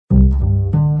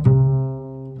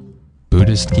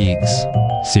Buddhist Geeks.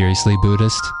 Seriously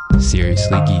Buddhist,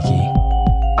 seriously geeky.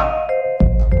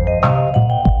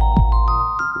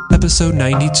 Episode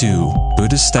 92,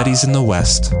 Buddhist Studies in the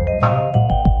West.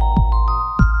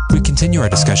 We continue our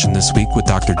discussion this week with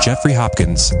Dr. Jeffrey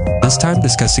Hopkins, this time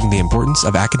discussing the importance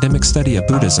of academic study of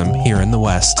Buddhism here in the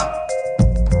West.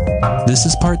 This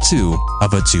is part 2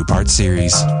 of a 2-part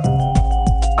series.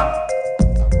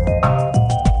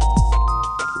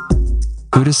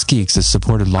 Buddhist Geeks is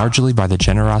supported largely by the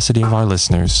generosity of our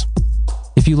listeners.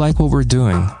 If you like what we're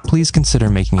doing, please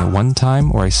consider making a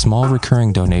one-time or a small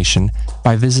recurring donation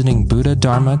by visiting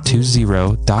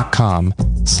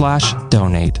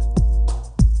buddhadharma20.com/donate.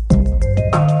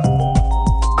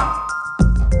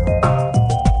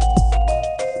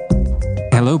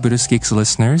 Hello, Buddhist Geeks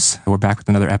listeners. We're back with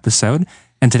another episode,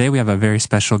 and today we have a very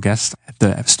special guest at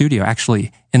the studio,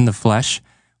 actually in the flesh,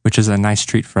 which is a nice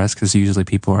treat for us because usually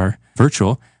people are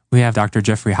virtual. We have Dr.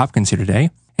 Jeffrey Hopkins here today,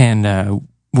 and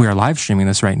we are live streaming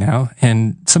this right now.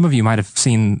 And some of you might have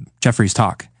seen Jeffrey's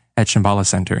talk at Shambhala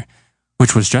Center,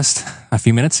 which was just a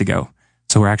few minutes ago.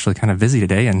 So we're actually kind of busy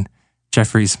today, and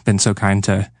Jeffrey's been so kind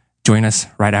to join us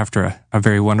right after a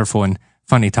very wonderful and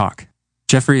funny talk.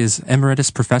 Jeffrey is Emeritus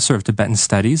Professor of Tibetan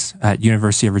Studies at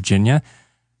University of Virginia,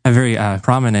 a very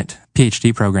prominent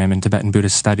PhD program in Tibetan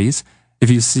Buddhist Studies. If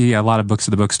you see a lot of books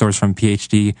at the bookstores from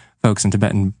PhD folks in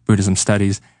Tibetan Buddhism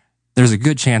studies, there's a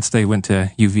good chance they went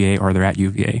to UVA or they're at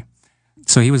UVA.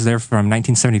 So he was there from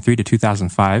 1973 to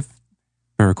 2005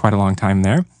 for quite a long time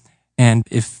there. And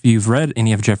if you've read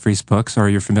any of Jeffrey's books or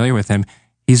you're familiar with him,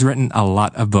 he's written a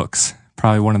lot of books,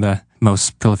 probably one of the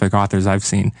most prolific authors I've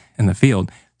seen in the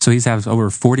field. So he has over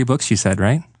 40 books, you said,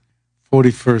 right?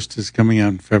 41st is coming out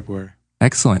in February.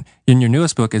 Excellent. And your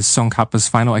newest book is Tsongkhapa's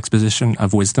Final Exposition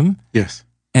of Wisdom. Yes.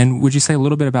 And would you say a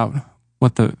little bit about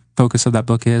what the focus of that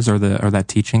book is or that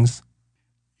teachings?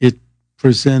 It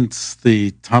presents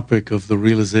the topic of the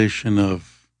realization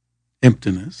of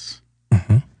emptiness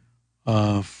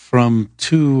from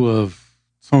two of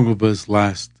Tsongkhapa's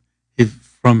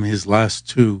from his last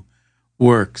two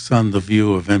works on the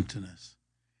view of emptiness.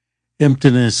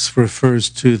 Emptiness refers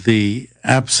to the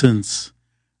absence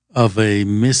of a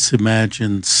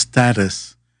misimagined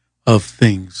status of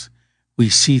things. We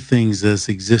see things as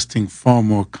existing far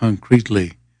more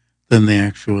concretely than they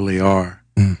actually are.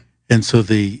 Mm. And so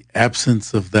the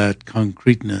absence of that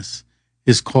concreteness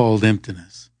is called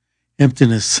emptiness.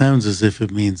 Emptiness sounds as if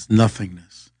it means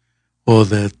nothingness, or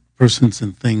that persons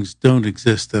and things don't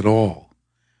exist at all.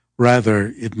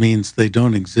 Rather, it means they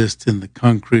don't exist in the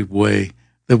concrete way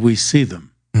that we see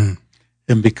them. Mm.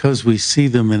 And because we see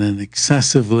them in an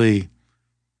excessively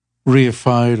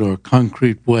reified or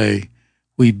concrete way,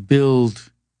 we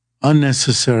build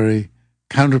unnecessary,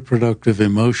 counterproductive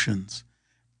emotions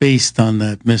based on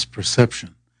that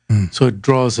misperception. Mm. So it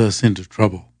draws us into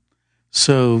trouble.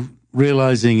 So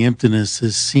realizing emptiness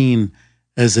is seen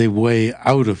as a way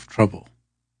out of trouble.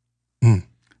 Mm.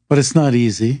 But it's not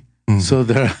easy. Mm. So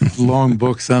there are long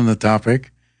books on the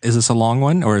topic. Is this a long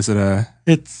one, or is it a...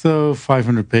 It's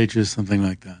 500 pages, something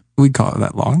like that. We'd call it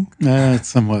that long? It's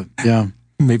somewhat, yeah.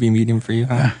 Maybe medium for you,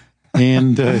 huh?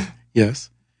 And, yes.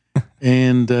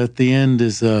 And at the end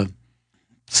is a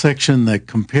section that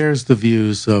compares the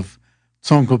views of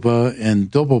Tsongkhapa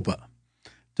and Doboba.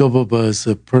 Doboba is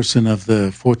a person of the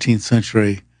 14th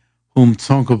century whom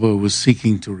Tsongkhapa was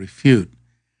seeking to refute.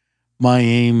 My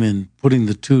aim in putting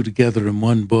the two together in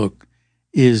one book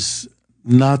is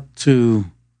not to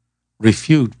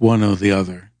refute one or the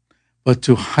other, but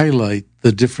to highlight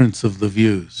the difference of the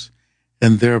views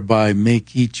and thereby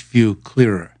make each view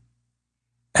clearer.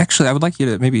 Actually, I would like you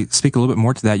to maybe speak a little bit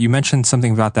more to that. You mentioned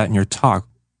something about that in your talk.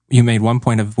 You made one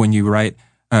point of when you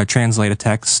translate a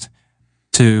text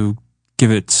to give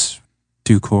it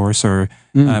due course or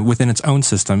within its own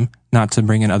system, not to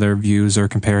bring in other views or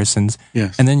comparisons.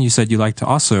 Yes. And then you said you like to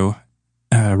also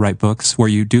write books where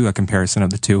you do a comparison of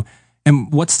the two.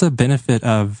 And what's the benefit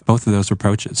of both of those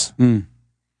approaches?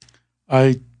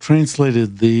 I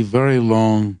translated the very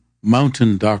long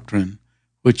Mountain Doctrine,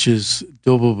 which is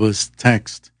Doboba's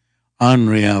text on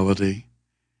reality,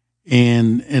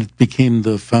 and it became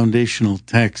the foundational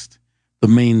text, the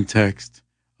main text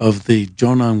of the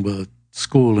Jonangpa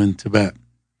school in Tibet.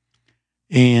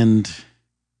 And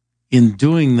in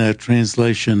doing that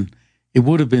translation, it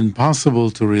would have been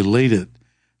possible to relate it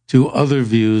to other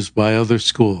views by other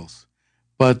schools.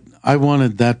 But I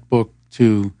wanted that book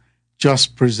to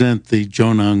just present the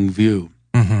Jonang view.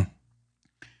 Mm-hmm.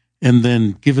 And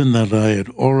then, given that I had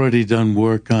already done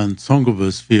work on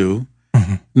Tsongkhapa's view,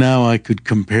 now I could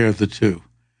compare the two.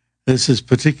 This is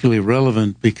particularly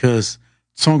relevant because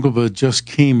Tsongkhapa just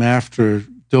came after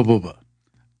Doboba.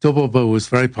 Dobaba was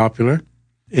very popular,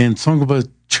 and Tsongkhapa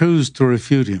chose to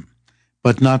refute him,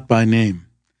 but not by name.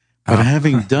 But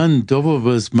having done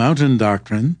Dobaba's mountain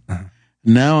doctrine,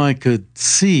 now I could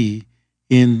see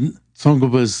in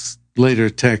Tsongkhapa's later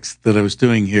text that I was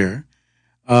doing here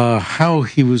how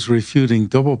he was refuting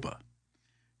Dobaba.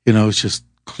 It's just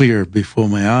clear before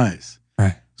my eyes.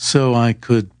 Right. So I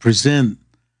could present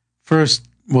first,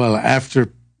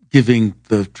 after giving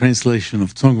the translation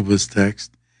of Tsongkhapa's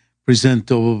text, present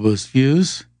Dobaba's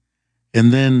views,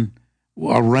 and then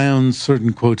around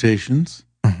certain quotations,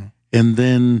 and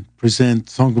then present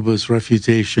Tsongkhapa's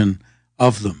refutation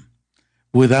of them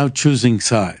without choosing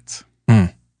sides.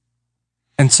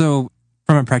 And so,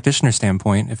 from a practitioner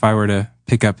standpoint, if I were to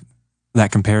pick up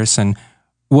that comparison,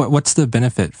 what's the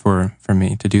benefit for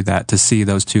me to do that, to see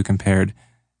those two compared?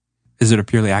 Is it a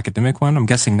purely academic one? I'm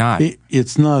guessing not.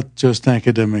 It's not just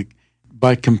academic.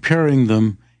 By comparing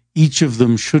them, each of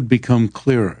them should become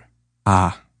clearer.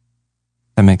 That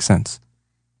makes sense.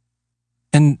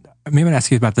 And maybe I'd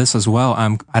ask you about this as well.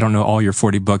 I don't know all your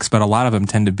 40 books, but a lot of them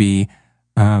tend to be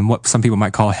what some people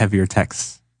might call heavier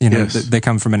texts. Yes. They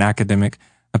come from an academic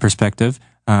perspective.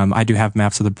 I do have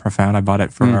Maps of the Profound. I bought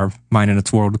it for our Mind in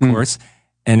Its World course,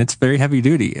 and it's very heavy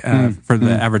duty for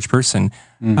the average person.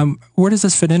 Where does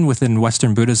this fit in within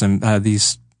Western Buddhism,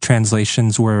 these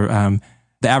translations where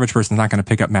the average person is not going to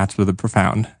pick up Maps of the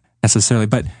Profound necessarily,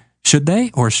 but should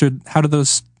they, or should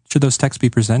those texts be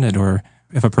presented? Or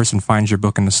if a person finds your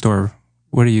book in the store,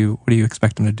 what do you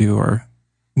expect them to do, or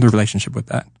the relationship with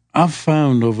that? I've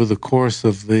found over the course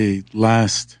of the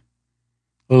last,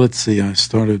 I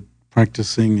started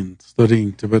practicing and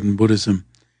studying Tibetan Buddhism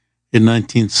in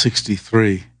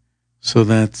 1963, so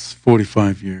that's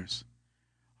 45 years.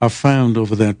 I've found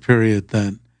over that period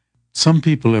that some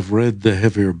people have read the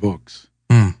heavier books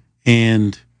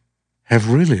and have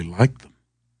really liked them.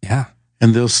 Yeah.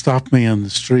 And they'll stop me on the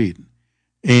street,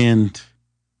 and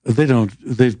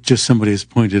somebody has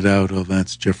pointed out,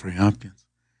 that's Jeffrey Hopkins.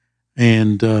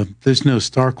 And there's no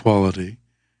star quality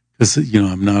because,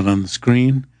 I'm not on the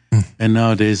screen. And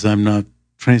nowadays I'm not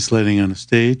translating on a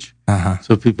stage.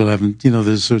 So people haven't, there's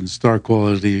a certain star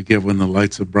quality you get when the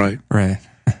lights are bright. Right.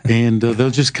 And they'll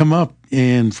just come up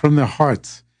and from their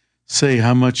hearts say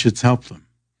how much it's helped them.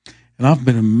 And I've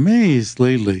been amazed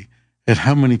lately at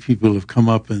how many people have come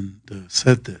up and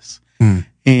said this.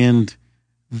 And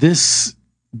this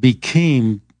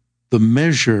became the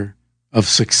measure of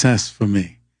success for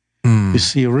me. You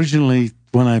see, originally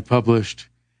when I published,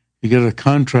 you get a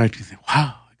contract, you think,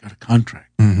 wow, I got a contract.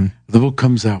 The book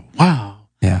comes out, wow,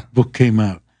 the book came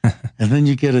out. And then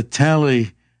you get a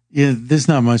tally, there's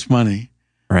not much money.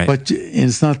 Right. But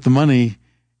it's not the money,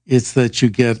 it's that you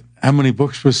get how many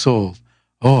books were sold.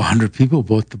 100 people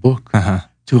bought the book,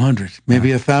 200,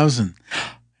 maybe 1,000. And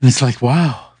it's like,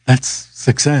 wow, that's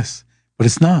success. But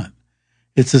it's not.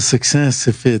 It's a success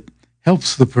if it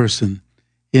helps the person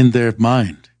in their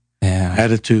mind,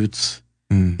 attitudes,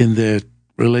 in their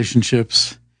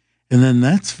relationships. And then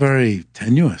that's very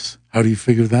tenuous. How do you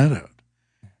figure that out?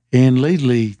 And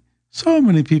lately, so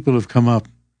many people have come up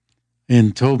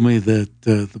and told me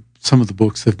that some of the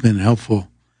books have been helpful,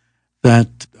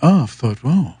 that, I've thought,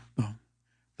 wow,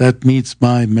 that meets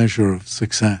my measure of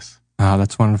success. Oh,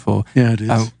 that's wonderful. Yeah, it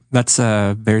is. That's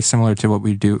very similar to what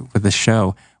we do with the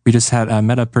show. We just had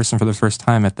met a person for the first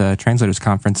time at the Translators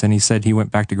Conference, and he said he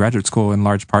went back to graduate school in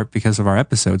large part because of our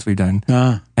episodes we've done.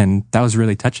 And that was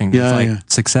really touching. It's like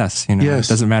success, Yes. It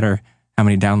doesn't matter how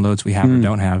many downloads we have or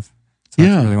don't have. So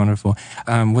that's really wonderful.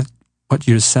 With what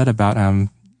you just said about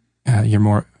your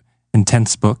more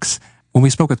intense books, when we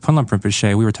spoke with Ponlop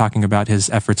Rinpoche, we were talking about his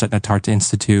efforts at Natarta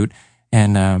Institute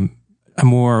and a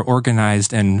more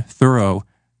organized and thorough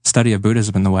study of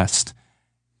Buddhism in the West.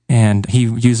 And he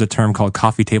used a term called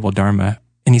coffee table dharma,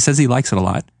 and he says he likes it a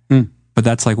lot. But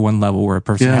that's like one level where a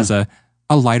person has a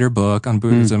lighter book on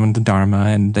Buddhism and the Dharma,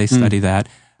 and they study that.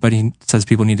 But he says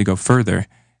people need to go further.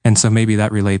 And so maybe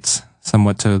that relates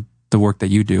somewhat to the work that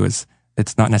you do.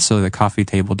 It's not necessarily the coffee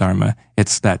table dharma.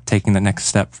 It's that taking the next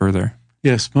step further.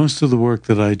 Yes, most of the work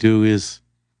that I do is,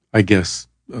 I guess,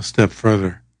 a step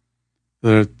further.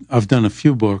 I've done a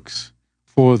few books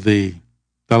for the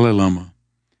Dalai Lama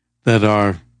that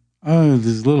are, it's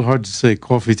a little hard to say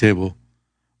coffee table,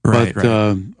 but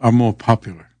are more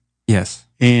popular. Yes.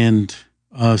 And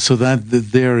so that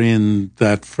they're in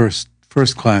that first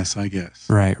class, I guess.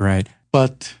 Right.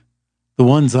 But the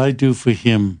ones I do for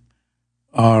him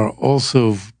are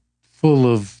also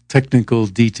full of technical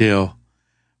detail,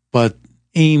 but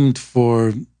aimed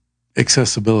for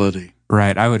accessibility.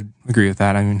 Right. I would agree with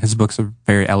that. I mean, his books are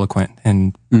very eloquent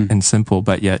and simple,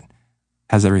 but yet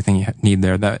has everything you need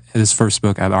there. That his first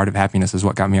book, The Art of Happiness, is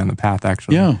what got me on the path,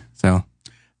 actually. Yeah. So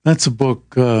that's a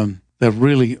book that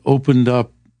really opened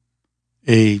up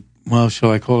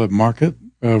shall I call it market,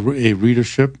 a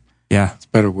readership? Yeah. It's a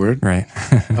better word. Right.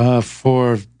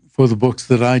 For the books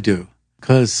that I do,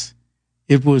 because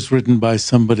it was written by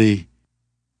somebody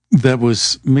that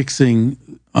was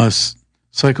mixing us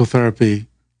psychotherapy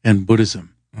and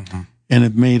Buddhism. Mm-hmm. And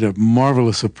it made a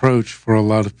marvelous approach for a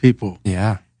lot of people.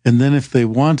 Yeah. And then if they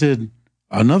wanted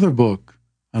another book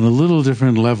on a little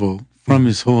different level from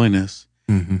His Holiness,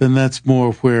 then that's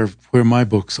more where my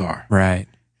books are. Right.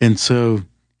 And so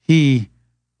he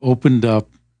opened up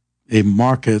a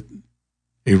market,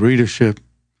 a readership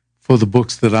for the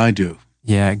books that I do.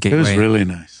 Yeah, gateway. It was really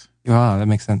nice. Wow, that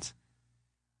makes sense.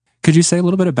 Could you say a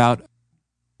little bit about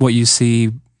what you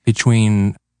see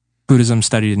between Buddhism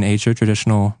studied in Asia,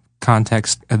 traditional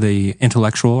context, the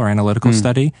intellectual or analytical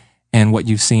study, and what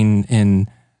you've seen in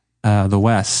the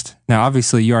West? Now,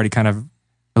 obviously, you already kind of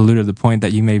alluded to the point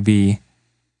that you may be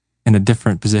in a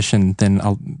different position than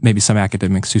maybe some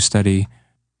academics who study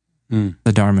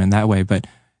the Dharma in that way. But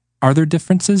are there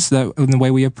differences in the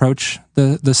way we approach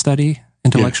the study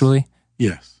intellectually?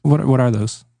 Yes. What are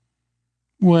those?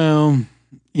 Well,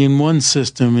 in one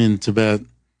system in Tibet,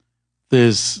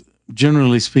 there's,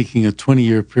 generally speaking, a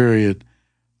 20-year period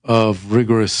of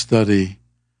rigorous study,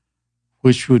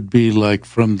 which would be like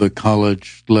from the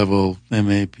college level,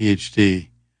 MA, PhD.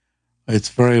 It's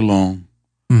very long,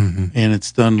 and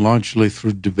it's done largely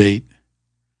through debate.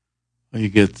 You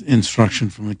get instruction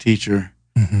from a teacher,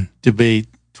 debate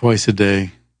twice a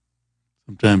day,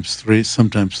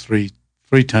 sometimes three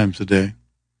times a day.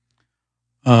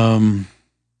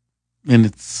 And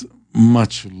it's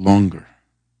much longer.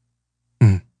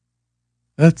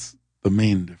 That's the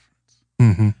main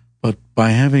difference. But by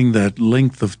having that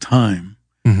length of time,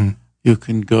 you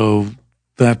can go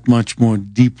that much more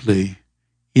deeply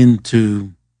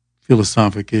into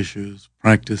philosophic issues,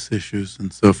 practice issues,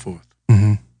 and so forth.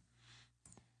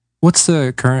 What's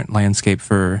the current landscape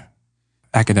for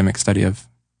academic study of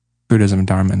Buddhism and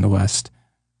Dharma in the West?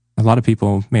 A lot of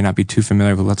people may not be too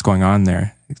familiar with what's going on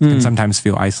there. It can sometimes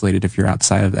feel isolated if you're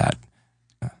outside of that.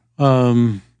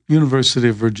 University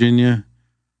of Virginia,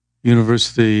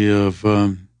 University of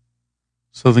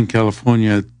Southern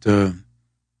California at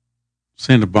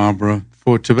Santa Barbara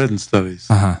for Tibetan studies.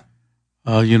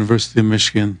 University of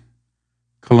Michigan,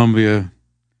 Columbia,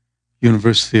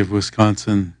 University of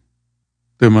Wisconsin.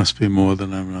 There must be more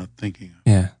than I'm not thinking of.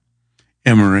 Yeah.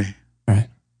 Emory. Right.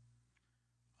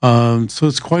 So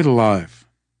it's quite alive.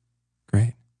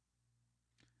 Great.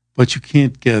 But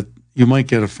you might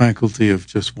get a faculty of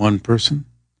just one person,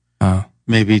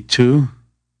 maybe two.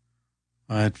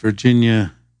 At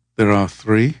Virginia, there are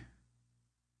 3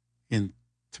 in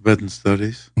Tibetan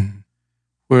studies.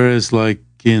 Whereas like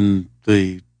in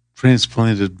the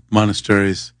transplanted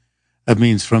monasteries, that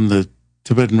means from the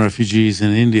Tibetan refugees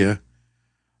in India,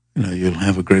 you'll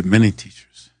have a great many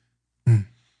teachers.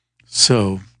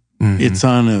 So it's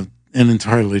on an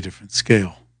entirely different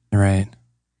scale. Right.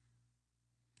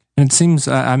 And it seems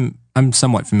I'm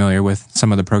somewhat familiar with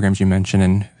some of the programs you mentioned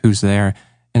and who's there.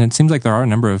 And it seems like there are a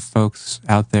number of folks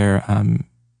out there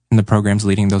in the programs,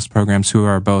 leading those programs, who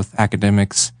are both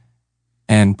academics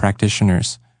and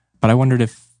practitioners. But I wondered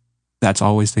if that's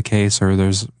always the case,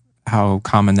 or how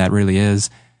common that really is.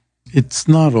 It's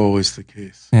not always the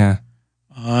case. Yeah.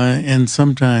 And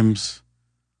sometimes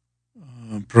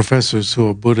professors who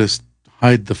are Buddhist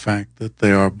hide the fact that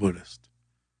they are Buddhist.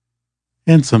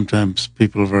 And sometimes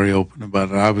people are very open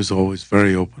about it. I was always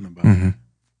very open about it.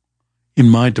 In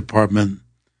my department,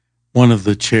 one of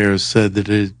the chairs said that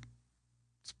it's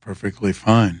perfectly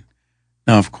fine.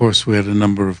 Now, of course, we had a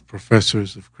number of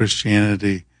professors of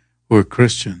Christianity who were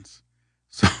Christians.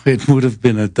 So it would have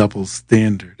been a double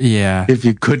standard. Yeah. If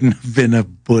you couldn't have been a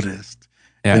Buddhist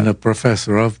and a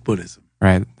professor of Buddhism.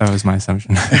 Right. That was my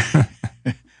assumption.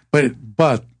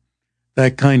 But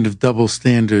that kind of double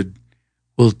standard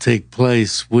will take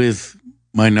place with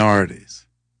minorities.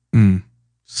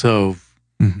 So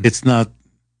it's not,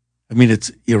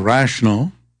 it's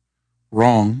irrational,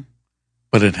 wrong,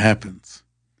 but it happens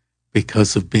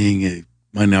because of being a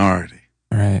minority.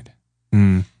 Right.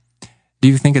 Do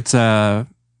you think it's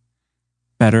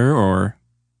better or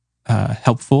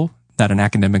helpful that an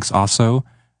academic's also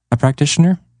a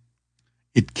practitioner?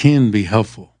 It can be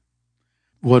helpful.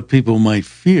 What people might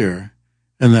fear,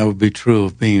 and that would be true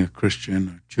of being a Christian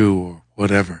or Jew or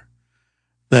whatever,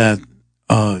 that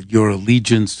your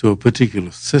allegiance to a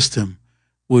particular system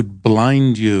would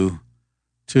blind you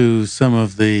to some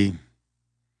of the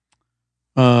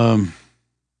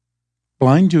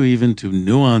blind you even to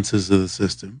nuances of the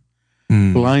system,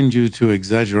 blind you to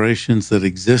exaggerations that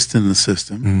exist in the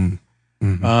system,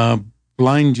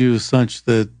 blind you such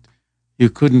that you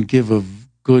couldn't give a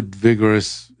good,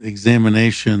 vigorous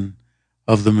examination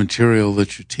of the material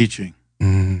that you're teaching.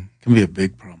 It can be a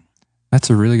big problem. That's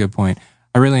a really good point.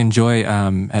 I really enjoy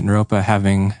at Naropa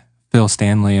having Phil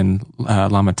Stanley and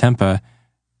Lama Tempa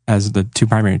as the two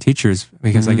primary teachers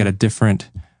because I get a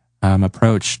different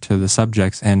approach to the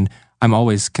subjects. And I'm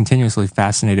always continuously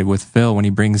fascinated with Phil when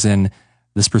he brings in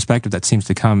this perspective that seems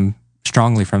to come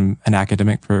strongly from an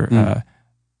academic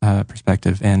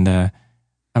perspective. And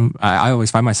I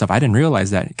always find myself, I didn't realize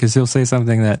that because he'll say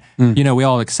something that, we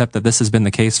all accept that this has been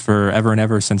the case forever and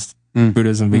ever since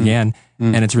Buddhism began.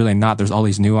 And it's really not. There's all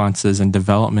these nuances and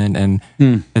development, and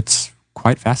it's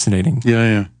quite fascinating.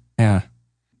 Yeah.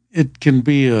 It can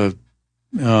be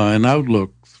an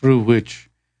outlook through which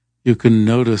you can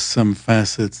notice some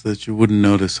facets that you wouldn't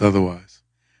notice otherwise.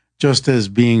 Just as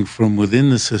being from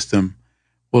within the system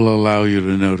will allow you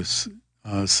to notice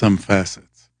some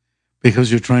facets because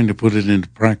you're trying to put it into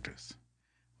practice.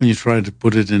 When you try to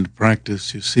put it into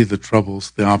practice, you see the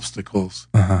troubles, the obstacles,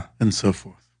 and so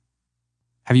forth.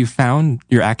 Have you found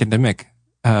your academic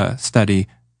study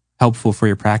helpful for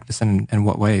your practice, and in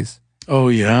what ways? Oh,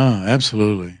 yeah,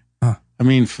 absolutely. I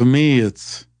mean, for me,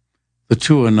 it's the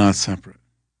two are not separate.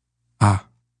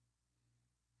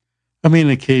 I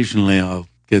mean, occasionally I'll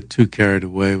get too carried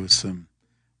away with some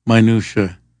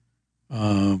minutia,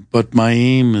 but my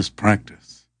aim is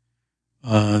practice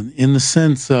in the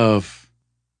sense of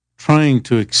trying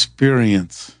to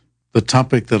experience the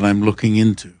topic that I'm looking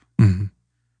into,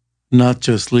 not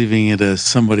just leaving it as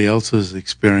somebody else's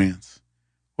experience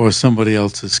or somebody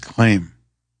else's claim.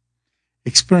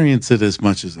 Experience it as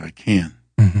much as I can.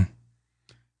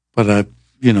 But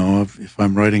if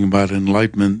I'm writing about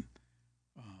enlightenment,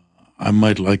 I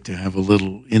might like to have a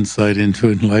little insight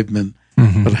into enlightenment,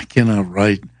 but I cannot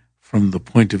write from the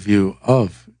point of view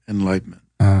of enlightenment.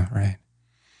 Right.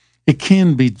 It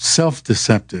can be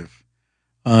self-deceptive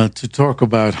to talk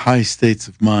about high states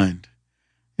of mind.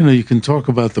 You can talk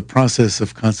about the process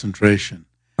of concentration,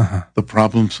 the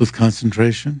problems with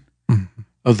concentration,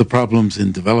 of the problems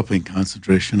in developing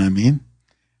concentration, I mean,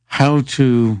 how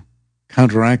to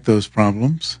counteract those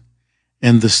problems,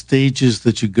 and the stages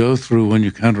that you go through when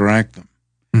you counteract them.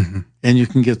 And you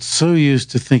can get so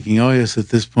used to thinking, oh, yes, at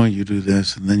this point you do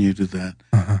this, and then you do that.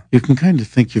 You can kind of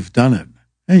think you've done it,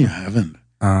 and you haven't.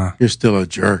 You're still a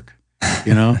jerk,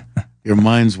 Your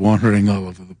mind's wandering all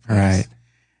over the place. Right.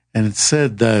 And it's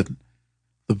said that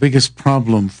the biggest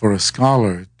problem for a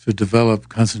scholar to develop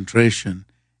concentration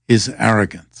is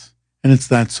arrogance. And it's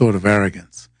that sort of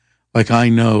arrogance. Like, I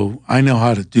know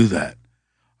how to do that.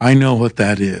 I know what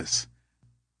that is.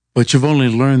 But you've only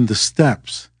learned the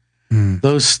steps.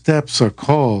 Those steps are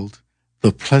called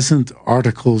the pleasant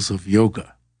articles of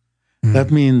yoga.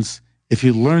 That means if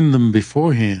you learn them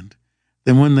beforehand,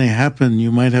 then when they happen,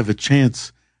 you might have a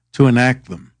chance to enact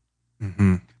them.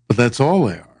 But that's all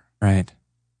they are. Right.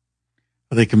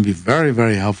 But they can be very,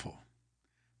 very helpful.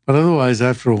 But otherwise,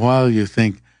 after a while, you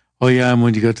think, oh, yeah, and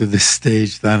when you go to this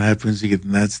stage, that happens. You get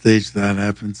in that stage, that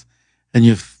happens. And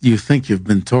you think you've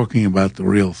been talking about the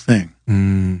real thing.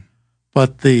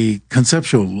 But the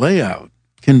conceptual layout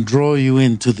can draw you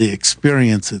into the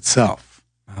experience itself.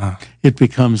 It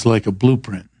becomes like a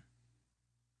blueprint.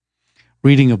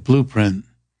 Reading a blueprint,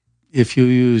 if you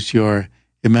use your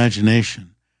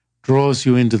imagination, draws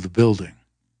you into the building.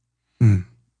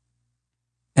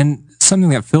 And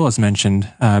something that Phil has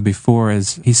mentioned before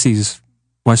is he sees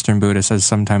Western Buddhists as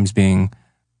sometimes being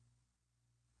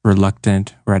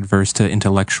reluctant or adverse to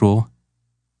intellectual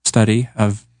study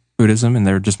of Buddhism, and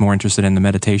they're just more interested in the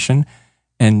meditation.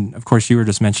 And of course, you were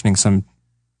just mentioning some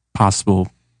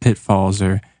possible pitfalls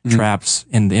or traps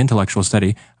in the intellectual study.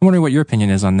 I'm wondering what your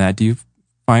opinion is on that. Do you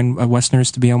find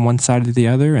Westerners to be on one side or the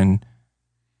other? And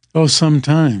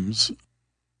sometimes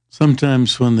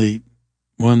when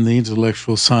the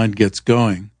intellectual side gets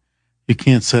going, you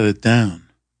can't set it down.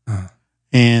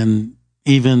 And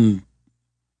even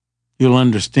you'll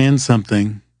understand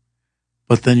something,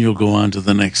 but then you'll go on to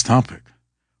the next topic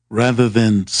rather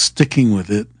than sticking with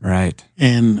it, right,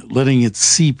 and letting it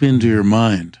seep into your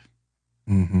mind.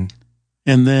 And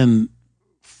then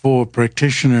for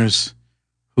practitioners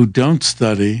who don't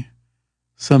study,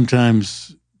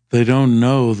 sometimes they don't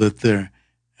know that they're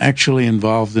actually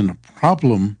involved in a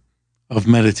problem of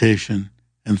meditation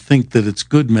and think that it's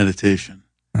good meditation.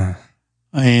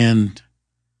 And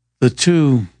the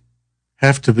two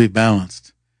have to be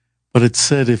balanced. But it's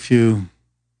said if you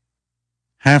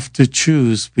have to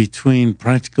choose between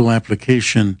practical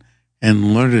application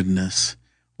and learnedness,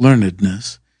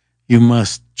 learnedness, you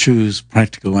must choose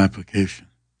practical application.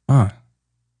 Oh,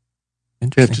 You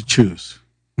have interesting. to choose.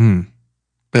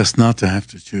 Best not to have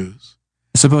to choose.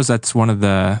 I suppose that's one of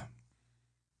the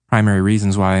primary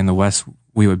reasons why in the West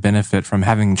we would benefit from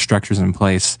having structures in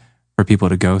place for people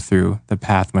to go through the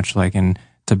path, much like in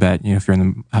Tibet. If you're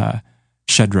in the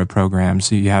Shedra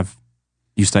programs,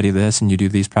 you study this and you do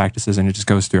these practices, and it just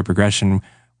goes through a progression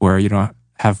where you don't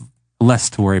have less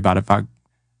to worry about.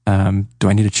 Do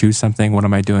I need to choose something? What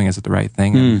am I doing? Is it the right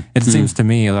thing? And it seems to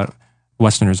me that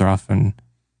Westerners are often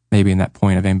maybe in that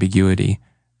point of ambiguity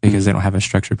because they don't have a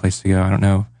structured place to go. I don't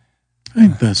know. I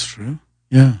think that's true.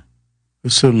 Yeah. It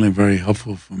was certainly very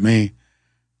helpful for me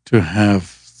to have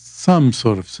some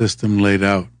sort of system laid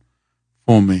out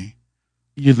for me.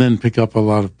 You then pick up a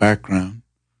lot of background.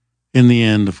 In the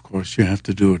end, of course, you have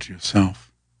to do it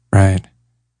yourself. Right.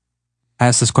 I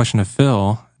asked this question of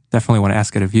Phil. Definitely want to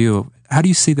ask it of you. How do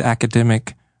you see the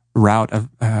academic route of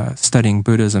studying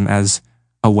Buddhism as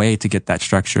a way to get that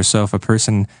structure? So if a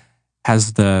person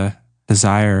has the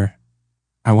desire,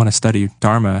 I want to study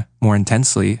Dharma more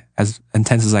intensely, as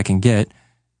intense as I can get,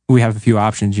 we have a few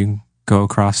options. You can go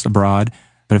across abroad.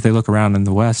 But if they look around in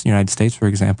the West, United States, for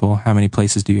example, how many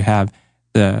places do you have?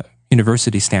 The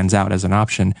university stands out as an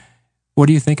option. What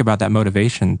do you think about that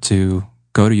motivation to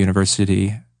go to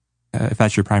university, if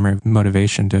that's your primary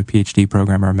motivation, to a PhD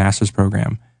program or a master's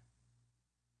program?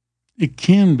 It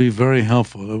can be very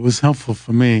helpful. It was helpful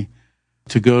for me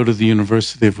to go to the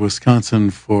University of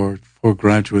Wisconsin for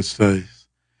graduate studies.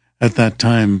 At that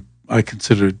time, I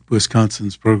considered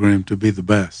Wisconsin's program to be the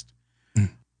best.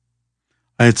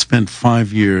 I had spent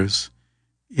 5 years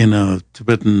in a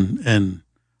Tibetan and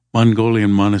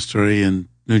Mongolian monastery in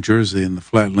New Jersey, in the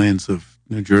flatlands of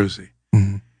New Jersey.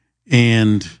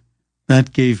 And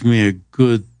that gave me a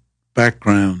good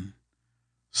background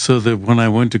so that when I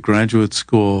went to graduate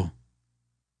school,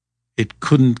 it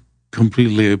couldn't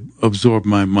completely absorb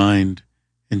my mind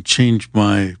and change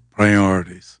my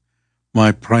priorities.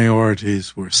 My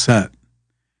priorities were set,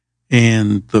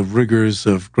 and the rigors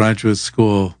of graduate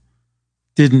school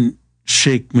didn't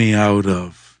shake me out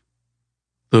of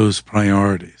those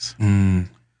priorities.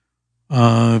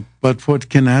 But what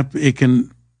can happen, it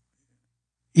can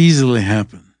easily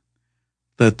happen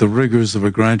that the rigors of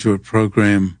a graduate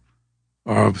program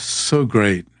are so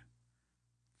great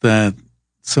that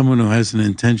someone who has an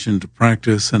intention to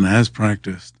practice and has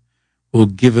practiced will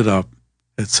give it up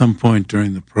at some point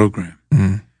during the program.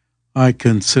 I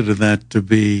consider that to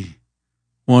be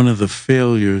one of the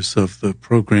failures of the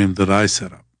program that I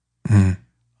set up.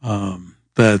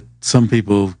 That some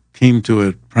people came to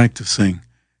it practicing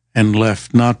and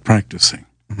left not practicing.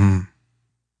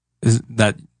 Is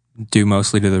that due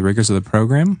mostly to the rigors of the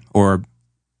program or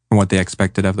from what they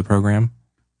expected of the program?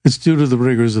 It's due to the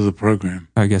rigors of the program.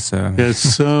 I guess so. There's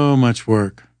so much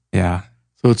work. Yeah.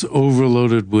 So it's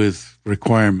overloaded with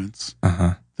requirements.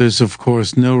 There's, of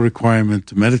course, no requirement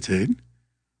to meditate.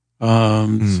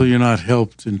 So you're not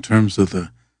helped in terms of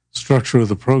the structure of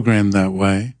the program that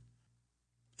way.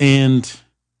 And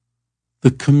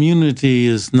the community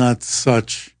is not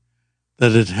such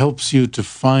that it helps you to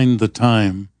find the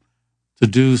time to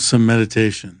do some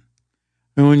meditation.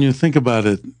 And when you think about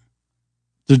it,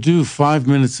 to do 5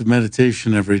 minutes of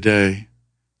meditation every day,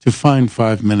 to find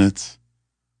 5 minutes,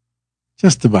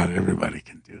 just about everybody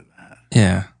can do that.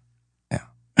 Yeah.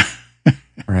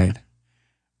 Right.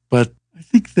 But I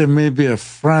think there may be a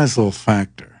frazzle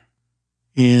factor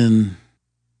in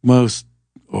most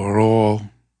or all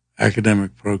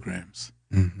academic programs.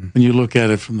 When you look at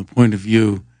it from the point of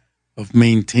view of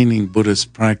maintaining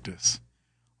Buddhist practice.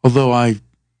 Although I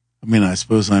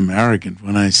suppose I'm arrogant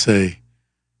when I say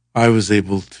I was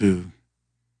able to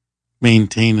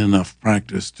maintain enough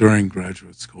practice during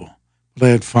graduate school. But I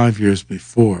had 5 years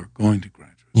before going to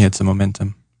graduate school. Yeah, it's a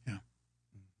momentum. Yeah.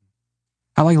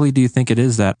 How likely do you think it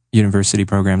is that university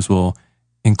programs will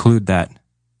include that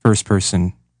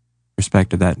first-person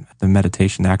perspective, that the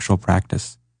meditation, the actual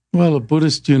practice? Well, a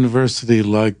Buddhist university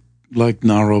like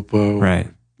Naropa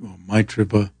or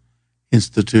Maitripa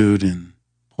Institute in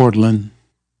Portland,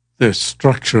 they're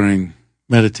structuring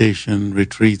meditation,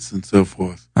 retreats, and so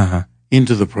forth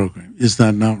into the program. Is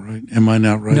that not right? Am I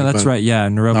not right? No, that's right. Yeah,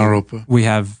 Naropa. We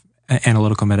have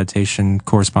analytical meditation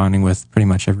corresponding with pretty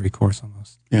much every course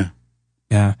almost. Yeah.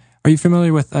 Yeah. Are you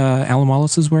familiar with Alan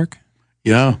Wallace's work?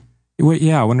 Yeah.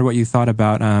 I wonder what you thought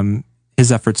about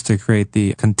his efforts to create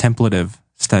the contemplative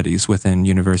studies within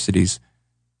universities.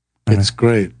 It's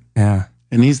great. Yeah.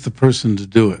 And he's the person to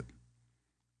do it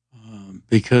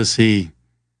because he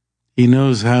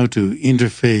knows how to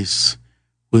interface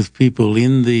with people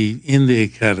in the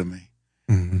academy.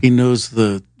 He knows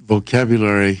the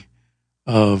vocabulary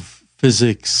of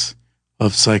physics,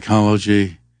 of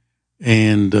psychology,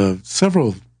 and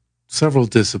several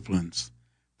disciplines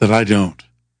that I don't.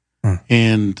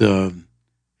 And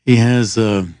he has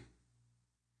a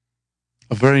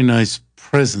very nice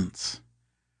presence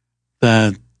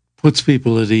that puts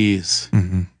people at ease.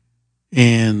 Mm-hmm.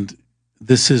 And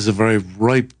this is a very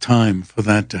ripe time for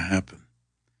that to happen.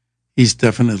 He's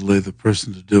definitely the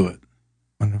person to do it.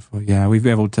 Wonderful. Yeah, we've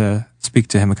been able to speak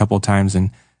to him a couple of times, and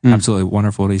absolutely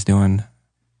wonderful what he's doing,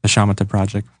 the Shamatha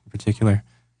Project in particular.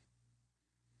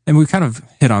 And we kind of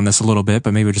hit on this a little bit,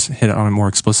 but maybe we'll just hit on it more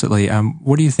explicitly.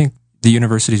 What do you think the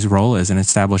university's role is in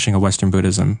establishing a Western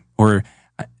Buddhism? Or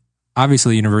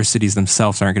obviously universities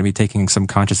themselves aren't going to be taking some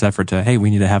conscious effort to, hey,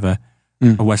 we need to have a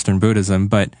Western Buddhism,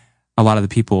 but a lot of the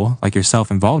people like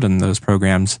yourself involved in those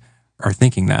programs are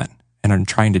thinking that and are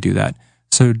trying to do that.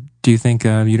 So do you think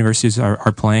universities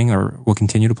are playing or will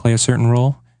continue to play a certain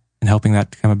role in helping that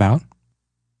to come about?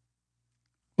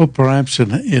 Well, perhaps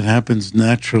it happens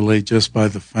naturally just by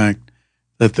the fact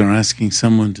that they're asking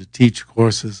someone to teach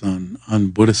courses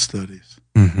on Buddhist studies.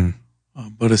 Mm-hmm.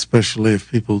 But especially if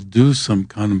people do some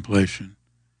contemplation,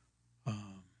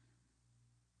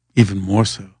 even more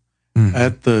so. Mm-hmm.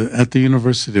 At the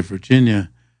University of Virginia,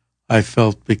 I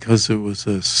felt because it was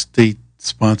a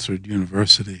state-sponsored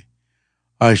university,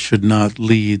 I should not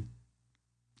lead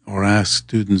or ask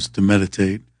students to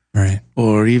meditate, right,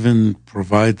 or even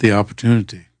provide the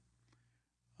opportunity.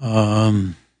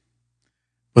 But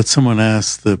someone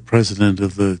asked the president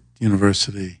of the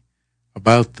university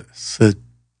about this. Said,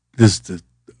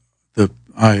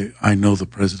 I know the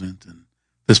president, and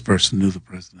this person knew the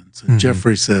president. So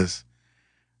Jeffrey says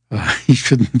he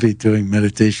shouldn't be doing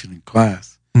meditation in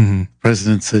class. The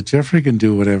president said Jeffrey can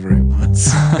do whatever he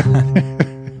wants.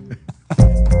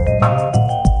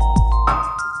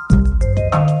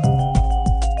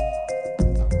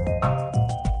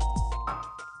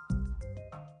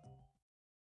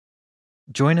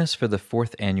 Join us for the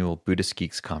 4th Annual Buddhist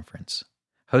Geeks Conference,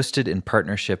 hosted in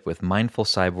partnership with Mindful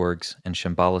Cyborgs and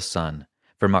Shambhala Sun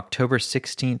from October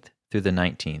 16th through the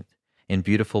 19th in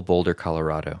beautiful Boulder,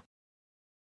 Colorado.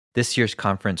 This year's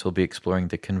conference will be exploring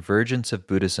the convergence of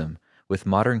Buddhism with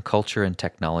modern culture and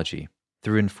technology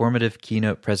through informative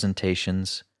keynote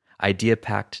presentations,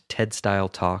 idea-packed TED-style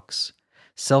talks,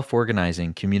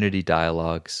 self-organizing community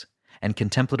dialogues, and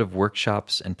contemplative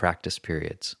workshops and practice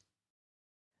periods.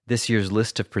 This year's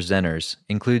list of presenters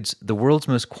includes the world's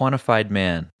most quantified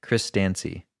man, Chris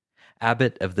Dancy,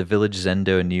 abbot of the Village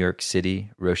Zendo in New York City,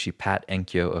 Roshi Pat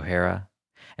Enkyo O'Hara,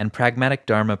 and pragmatic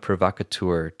Dharma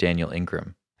provocateur Daniel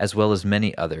Ingram, as well as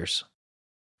many others.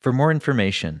 For more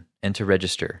information and to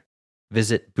register,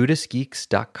 visit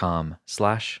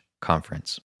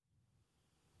buddhistgeeks.com/conference.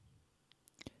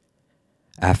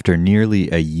 After nearly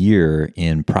a year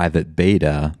in private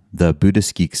beta, the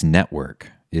Buddhist Geeks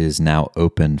Network is now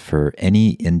open for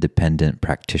any independent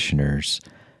practitioners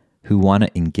who want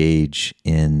to engage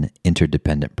in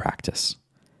interdependent practice.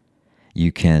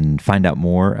 You can find out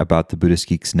more about the Buddhist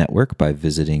Geeks Network by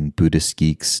visiting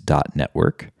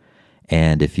buddhistgeeks.network.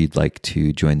 And if you'd like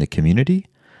to join the community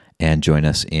and join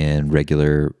us in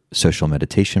regular social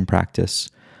meditation practice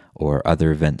or other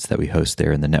events that we host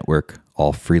there in the network,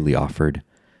 all freely offered,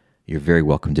 you're very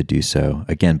welcome to do so,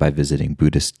 again, by visiting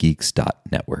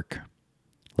buddhistgeeks.network.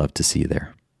 Love to see you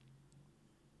there.